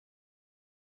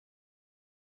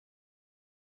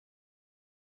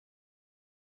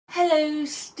Hello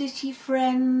Stitchy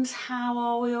friends, how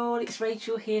are we all? It's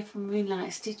Rachel here from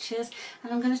Moonlight Stitches,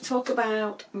 and I'm going to talk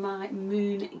about my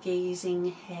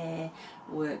Moongazing Hare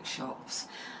workshops.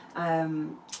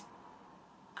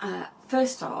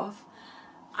 First off,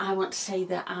 I want to say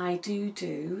that I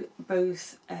do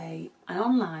both an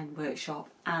online workshop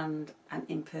and an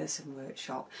in-person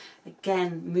workshop.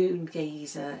 Again,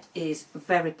 Moongazer is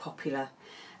very popular,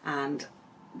 and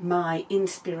my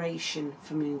inspiration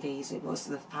for Moongazing was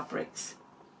the fabrics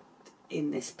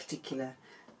in this particular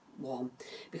one,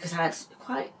 because I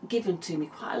had given to me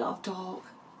quite a lot of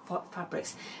dark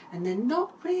fabrics, and they're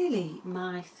not really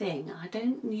my thing. I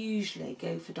don't usually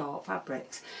go for dark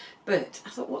fabrics, but I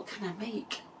thought, what can I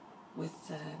make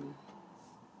with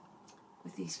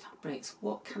these fabrics?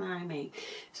 What can I make?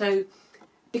 So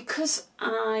because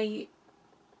I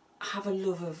have a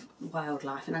love of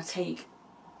wildlife, and I take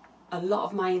a lot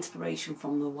of my inspiration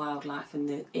from the wildlife in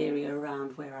the area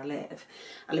around where I live.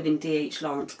 I live in D.H.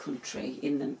 Lawrence country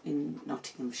in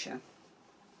Nottinghamshire,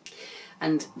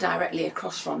 and directly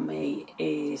across from me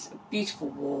is a beautiful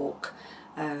walk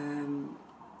and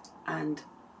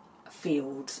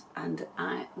fields, and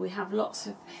we have lots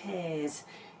of hares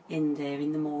in there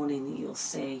in the morning that you'll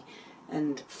see,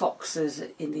 and foxes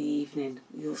in the evening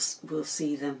we'll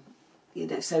see them, you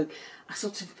know. So I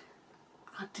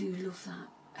do love that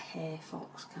hare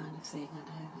fox kind of thing.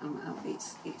 I know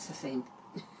it's a thing.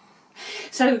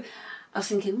 So I was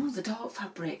thinking, well, the dark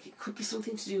fabric, it could be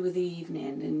something to do with the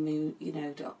evening and, you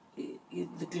know,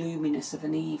 the gloominess of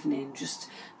an evening, just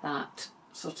that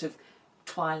sort of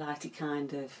twilighty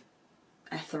kind of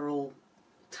ethereal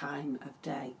time of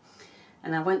day.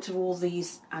 And I went to all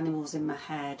these animals in my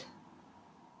head,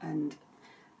 and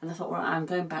I thought, well, I'm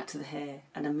going back to the hare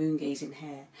and a moongazing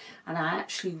hare, and I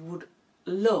actually would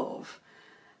love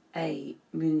a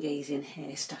moongazing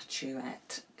hare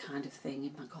statuette kind of thing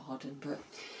in my garden, but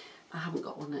I haven't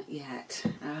got one yet.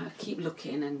 I keep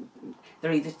looking, and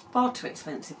they're either far too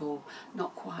expensive or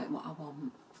not quite what I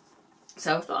want.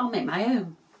 So I thought I'll make my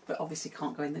own, but obviously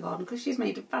can't go in the garden because she's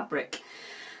made of fabric.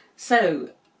 So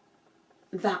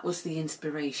that was the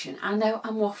inspiration. I know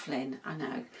I'm waffling, I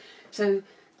know. So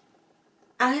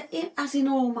as in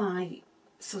all my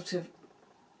sort of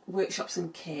workshops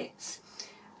and kits,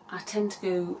 I tend to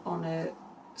go on a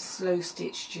slow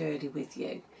stitch journey with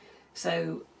you.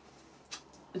 So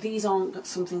these aren't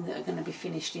something that are going to be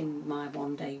finished in my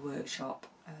one-day workshop.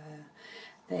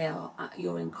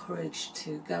 You're encouraged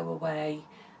to go away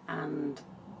and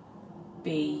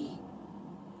be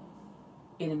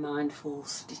in a mindful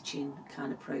stitching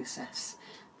kind of process.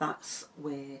 That's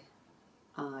where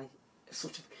I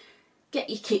sort of get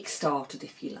you kick-started,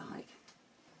 if you like.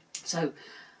 So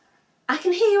I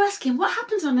can hear you asking, what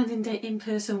happens on an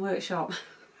in-person workshop?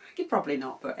 You're probably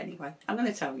not, but anyway, I'm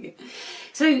going to tell you.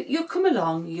 So you'll come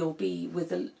along, you'll be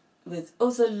with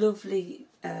other lovely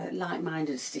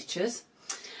like-minded stitchers.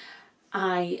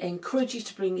 I encourage you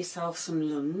to bring yourself some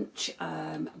lunch,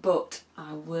 but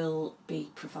I will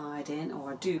be providing,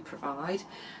 or I do provide,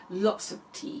 lots of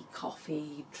tea,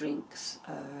 coffee, drinks,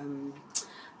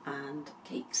 and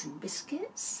cakes and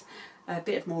biscuits. A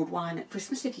bit of mulled wine at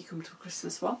Christmas if you come to a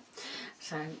Christmas one.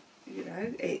 So, you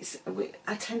know,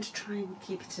 I tend to try and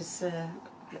keep it as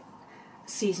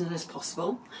seasonal as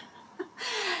possible.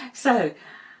 So,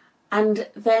 and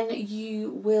then you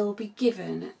will be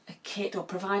given a kit, or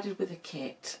provided with a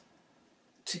kit,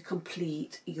 to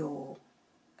complete your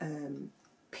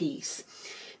piece.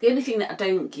 The only thing that I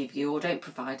don't give you or don't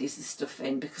provide is the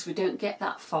stuffing, because we don't get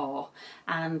that far,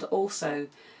 and also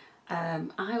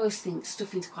I always think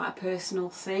stuffing's quite a personal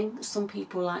thing. Some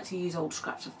people like to use old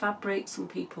scraps of fabric, some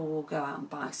people will go out and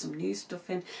buy some new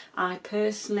stuffing. I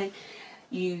personally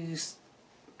use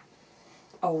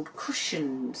old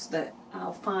cushions that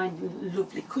I'll find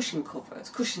lovely cushion covers,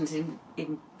 cushions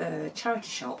in charity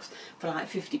shops for like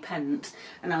 50p,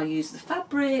 and I'll use the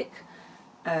fabric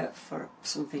for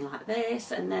something like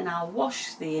this, and then I'll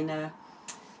wash the inner,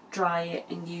 dry it,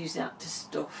 and use that to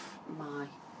stuff my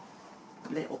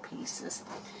little pieces.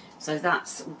 So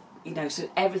that's, you know, so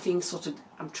everything sort of,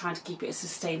 I'm trying to keep it as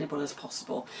sustainable as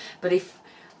possible. But if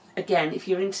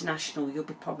you're international, you'll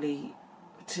be probably,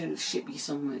 to ship you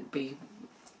some, it'd be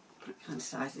kind of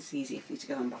size it's easier for you to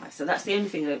go and buy. So that's the only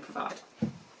thing I don't provide.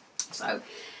 So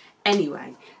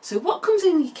anyway, so what comes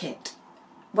in your kit,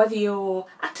 whether you're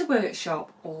at a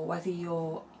workshop or whether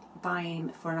you're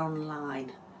buying for an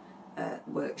online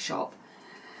workshop,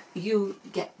 you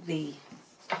get the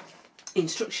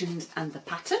instructions and the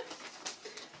pattern.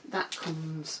 That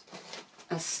comes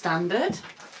as standard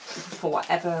for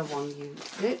whatever one you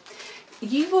do.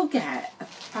 You will get a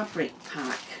fabric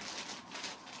pack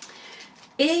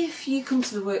If you come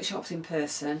to the workshops in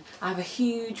person, I have a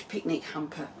huge picnic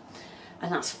hamper,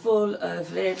 and that's full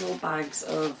of little bags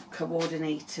of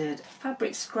coordinated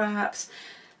fabric scraps,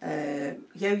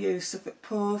 yo-yo Suffolk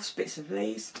puffs, bits of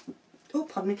lace, oh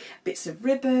pardon me, bits of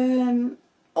ribbon,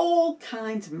 all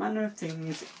kinds of manner of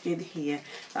things in here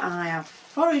that I have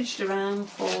foraged around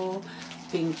for,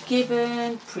 been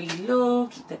given,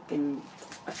 pre-loved, there've been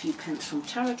a few pence from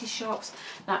charity shops,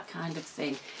 that kind of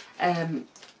thing.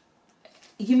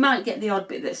 You might get the odd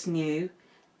bit that's new.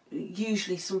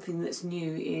 Usually something that's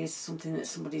new is something that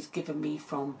somebody's given me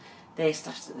from their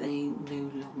stash that they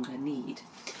no longer need.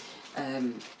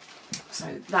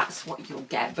 So that's what you'll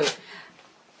get. But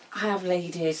I have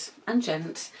ladies and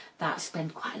gents that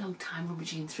spend quite a long time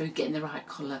rummaging through getting the right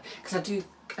colour, because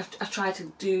I try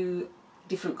to do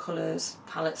different colours,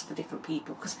 palettes for different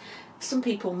people, because some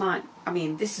people might, I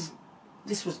mean, this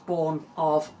was born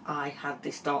of, I had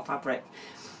this dark fabric,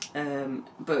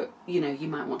 but you know, you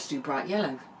might want to do bright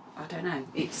yellow. I don't know,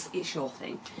 it's your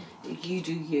thing. You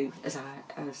do you, as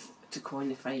to coin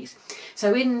the phrase.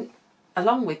 So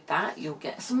along with that, you'll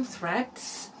get some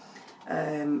threads,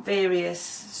 various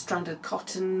stranded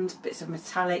cottons, bits of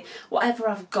metallic, whatever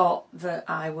I've got that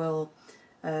I will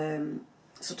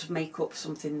sort of make up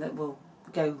something that will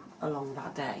go along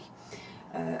that day.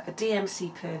 A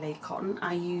DMC perlé cotton.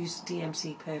 I use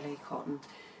DMC perlé cotton,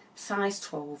 size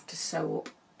 12, to sew up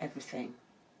everything.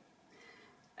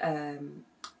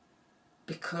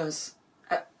 Because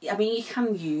I mean, you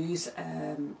can use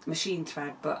machine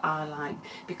thread, but I like,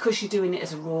 because you're doing it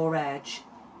as a raw edge,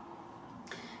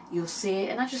 you'll see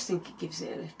it, and I just think it gives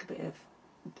it a little bit of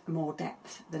more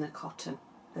depth than a cotton,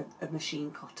 a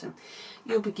machine cotton.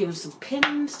 You'll be given some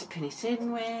pins to pin it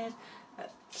in with,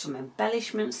 some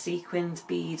embellishments, sequins,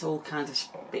 beads, all kinds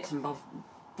of bits and bobs,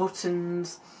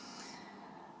 buttons.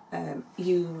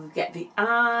 You get the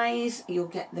eyes, you'll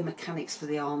get the mechanics for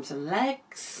the arms and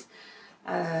legs.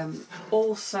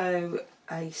 Also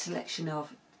a selection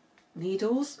of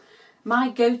needles. My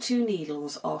go-to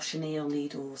needles are chenille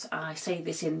needles. I say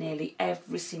this in nearly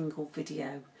every single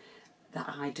video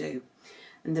that I do,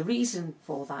 and the reason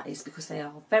for that is because they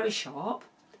are very sharp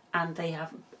and they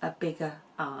have a bigger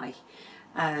eye.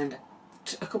 And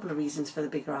a couple of reasons for the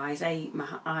bigger eyes: A, my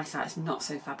eyesight is not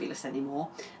so fabulous anymore,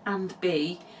 and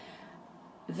B,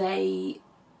 they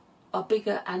are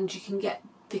bigger and you can get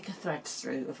thicker threads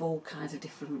through of all kinds of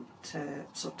different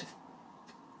sort of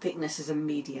thicknesses and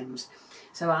mediums.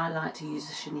 So I like to use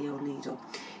a chenille needle.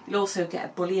 You'll also get a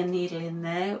bullion needle in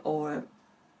there, or a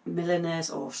milliner's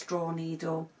or straw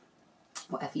needle,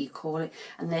 whatever you call it,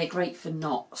 and they're great for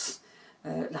knots,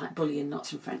 like bullion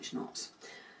knots and French knots.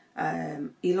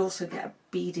 You'll also get a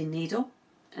beading needle,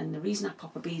 and the reason I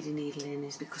pop a beading needle in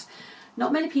is because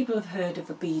not many people have heard of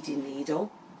a beading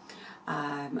needle,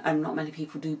 and not many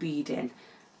people do beading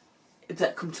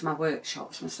that come to my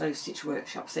workshops, my slow stitch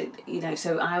workshops. You know,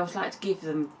 so I always like to give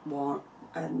them one,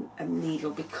 a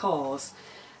needle, because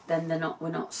then we're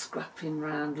not scrapping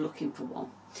around looking for one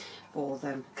for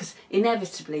them, because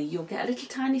inevitably you'll get a little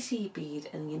tiny seed bead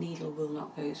and your needle will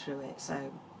not go through it.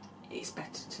 So it's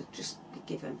better to just be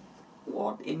given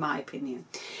one, in my opinion.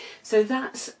 So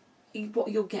that's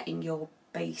what you'll get in your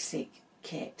basic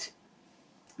kit.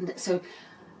 So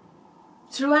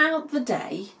throughout the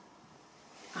day,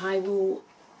 I will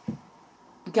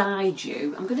guide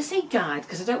you. I'm going to say guide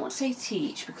because I don't want to say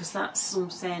teach, because that's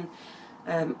something,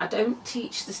 I don't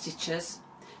teach the stitchers,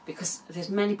 because there's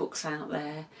many books out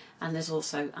there, and there's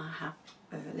also, I have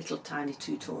little tiny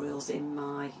tutorials in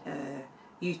my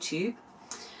YouTube,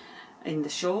 in the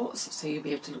shorts, so you'll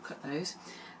be able to look at those.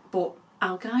 But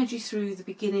I'll guide you through the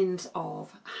beginnings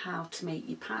of how to make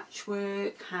your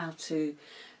patchwork, how to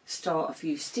start a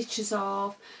few stitches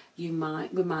off. We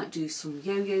might do some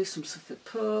yo-yo, some Suffolk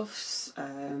puffs.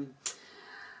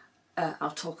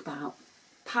 I'll talk about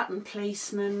pattern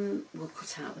placement. We'll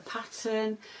cut out the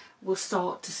pattern. We'll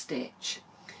start to stitch.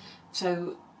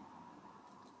 So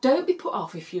don't be put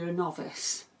off if you're a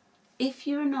novice. If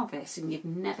you're a novice and you've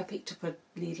never picked up a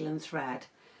needle and thread,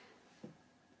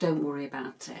 don't worry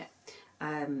about it.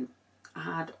 I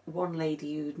had one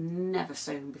lady who'd never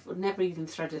sewn before, never even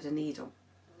threaded a needle,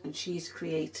 and she's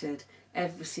created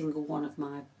every single one of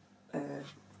my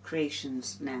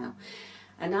creations now.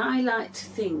 And I like to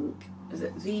think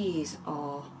that these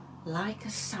are like a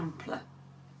sampler.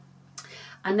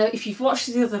 I know if you've watched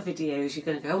the other videos, you're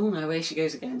going to go, oh no, here she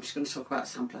goes again, she's going to talk about a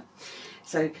sampler.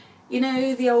 So, you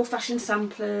know, the old-fashioned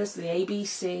samplers, the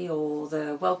ABC, or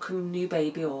the welcome new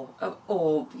baby, or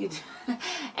you know,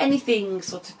 anything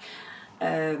sort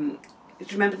of do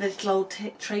you remember the little old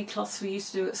tray cloths we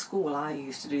used to do at school? I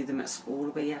used to do them at school,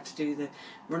 where you had to do the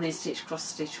running stitch, cross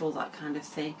stitch, all that kind of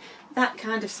thing. That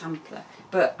kind of sampler,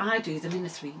 but I do them in a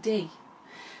 3D.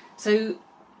 So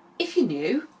if you're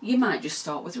new, you might just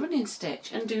start with running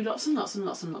stitch and do lots and lots and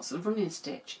lots and lots of running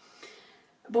stitch.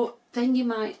 But then you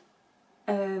might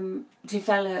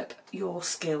develop your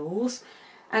skills,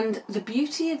 and the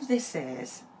beauty of this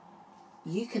is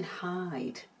you can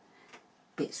hide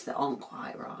bits that aren't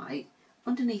quite right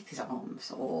underneath his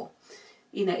arms, or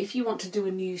you know, if you want to do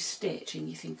a new stitch and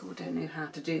you think, oh, I don't know how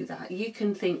to do that, you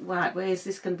can think, right, where's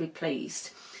this going to be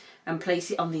placed, and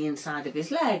place it on the inside of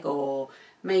his leg, or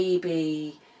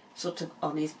maybe sort of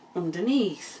on his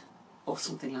underneath or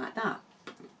something like that.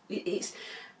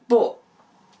 But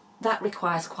that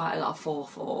requires quite a lot of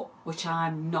forethought, which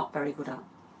I'm not very good at.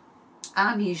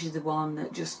 I'm usually the one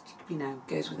that just, you know,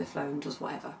 goes with the flow and does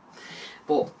whatever.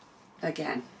 But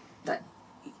again,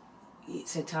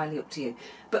 it's entirely up to you.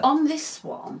 But on this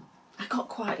one, I got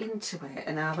quite into it,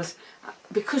 and I was,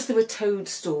 because there were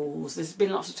toadstools, there's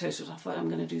been lots of toadstools, I thought I'm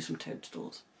going to do some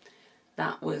toadstools.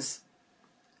 That was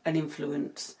an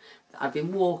influence. I'd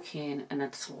been walking and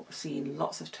I'd sort of seen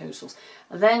lots of toadstools.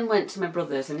 I then went to my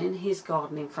brother's, and in his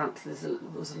garden in France there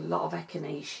was a lot of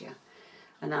echinacea,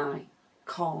 and I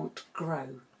can't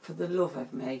grow, for the love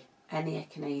of me, any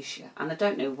echinacea, and I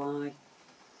don't know why.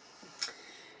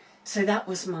 So that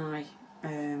was my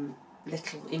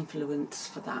little influence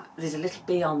for that. There's a little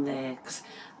bee on there, because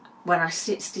when I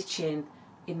sit stitching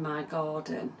in my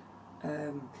garden,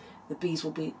 the bees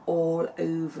will be all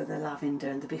over the lavender,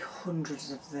 and there'll be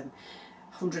hundreds of them,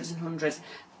 hundreds and hundreds.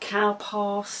 Cow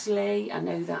parsley, I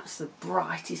know that's the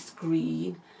brightest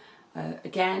green,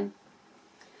 again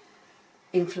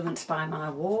influenced by my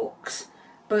walks.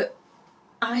 But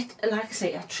like I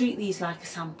say, I treat these like a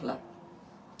sampler,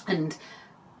 and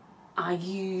I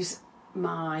use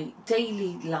my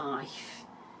daily life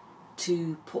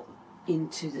to put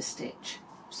into the stitch.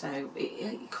 So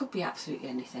it could be absolutely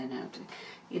anything.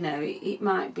 You know, it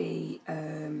might be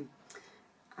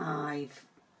I've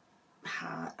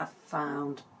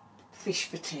found fish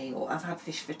for tea, or I've had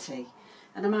fish for tea,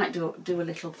 and I might do a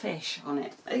little fish on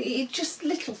it. It's just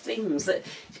little things that,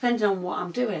 depending on what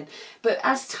I'm doing. But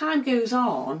as time goes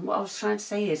on, what I was trying to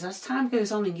say is, as time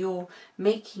goes on and you're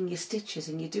making your stitches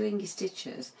and you're doing your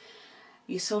stitches,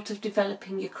 you're sort of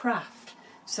developing your craft.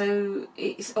 So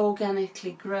it's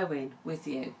organically growing with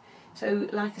you. So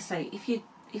like I say, if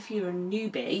you're a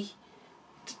newbie,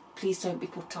 please don't be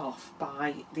put off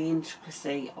by the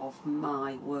intricacy of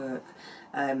my work.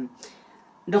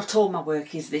 Not all my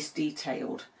work is this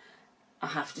detailed, I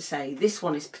have to say. This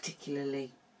one is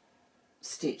particularly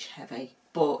stitch heavy,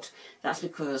 but that's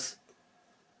because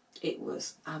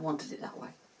I wanted it that way.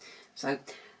 So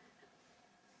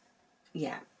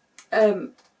yeah.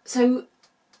 So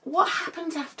what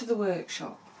happens after the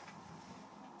workshop?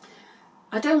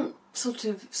 I don't sort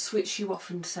of switch you off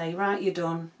and say, right, you're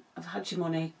done, I've had your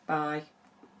money, bye.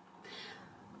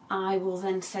 I will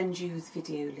then send you the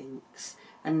video links,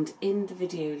 and in the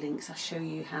video links I show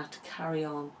you how to carry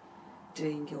on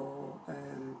doing your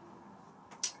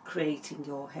creating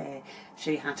your hair,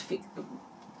 show you how to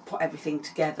put everything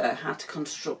together, how to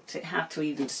construct it, how to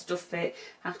even stuff it,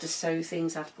 how to sew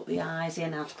things, how to put the eyes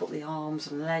in, how to put the arms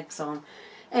and legs on,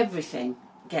 everything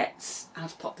gets, how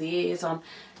to pop the ears on.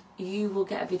 You will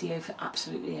get a video for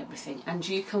absolutely everything, and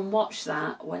you can watch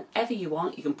that whenever you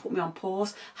want. You can put me on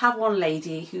pause. Have one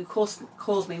lady who calls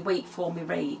me "Wait for me,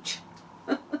 Rach,"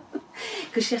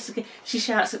 because she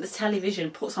shouts at the television,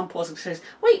 puts on pause and says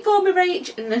 "Wait for me,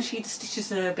 Rach," and then she stitches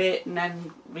her bit and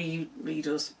then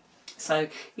redoes. So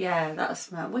yeah,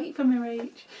 that's my "Wait for me,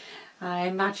 Rach." I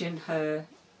imagine her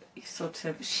sort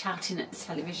of shouting at the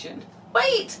television,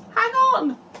 "Wait, hang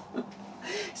on."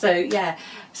 So yeah,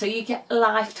 so you get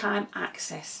lifetime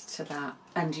access to that,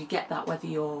 and you get that whether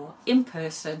you're in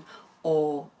person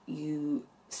or you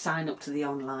sign up to the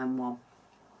online one.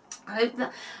 I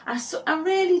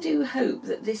really do hope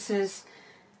that this is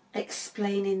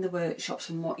explaining the workshops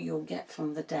and what you'll get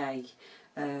from the day,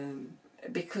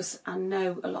 because I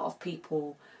know a lot of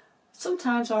people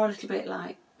sometimes are a little bit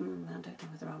like, I don't know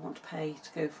whether I want to pay to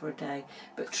go for a day,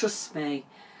 but trust me,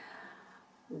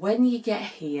 when you get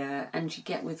here and you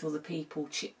get with other people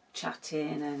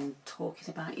chit-chatting and talking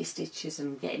about your stitches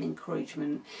and getting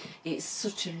encouragement, it's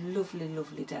such a lovely,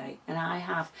 lovely day. And I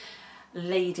have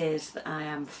ladies that I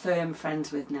am firm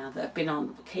friends with now that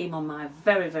have came on my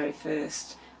very, very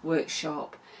first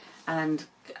workshop and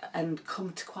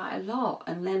come to quite a lot.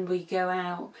 And then we go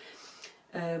out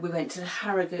We went to the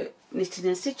Harrogate Knitting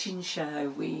and Stitching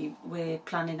show. We're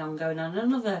planning on going on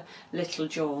another little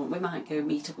jaunt. We might go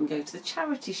meet up and go to the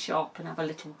charity shop and have a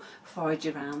little forage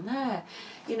around there.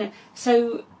 You know,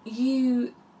 so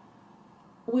you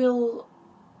will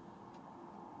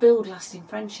build lasting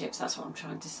friendships. That's what I'm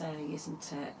trying to say,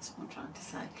 isn't it? That's what I'm trying to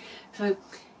say. So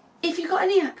if you've got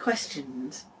any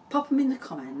questions, pop them in the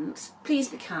comments. Please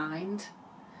be kind.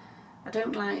 I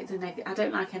don't like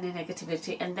any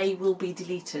negativity, and they will be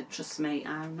deleted. Trust me,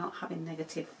 I'm not having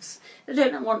negatives. I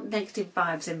don't want negative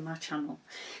vibes in my channel.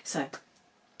 So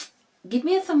give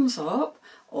me a thumbs up,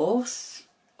 or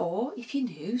if you're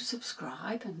new,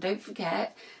 subscribe, and don't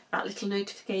forget that little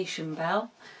notification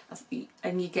bell,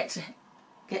 and you get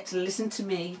to listen to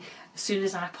me as soon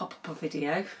as I pop up a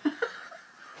video.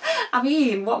 I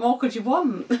mean, what more could you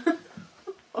want?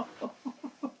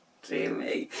 Dear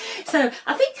me. So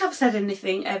I think I've said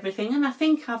everything, and I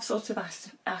think I've sort of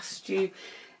asked you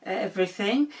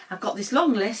everything. I've got this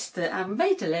long list that I've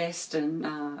made a list,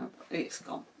 and it's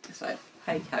gone. So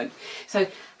hey ho. So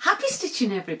happy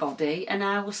stitching, everybody, and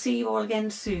I will see you all again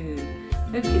soon.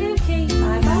 Okie dokie.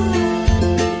 Bye bye.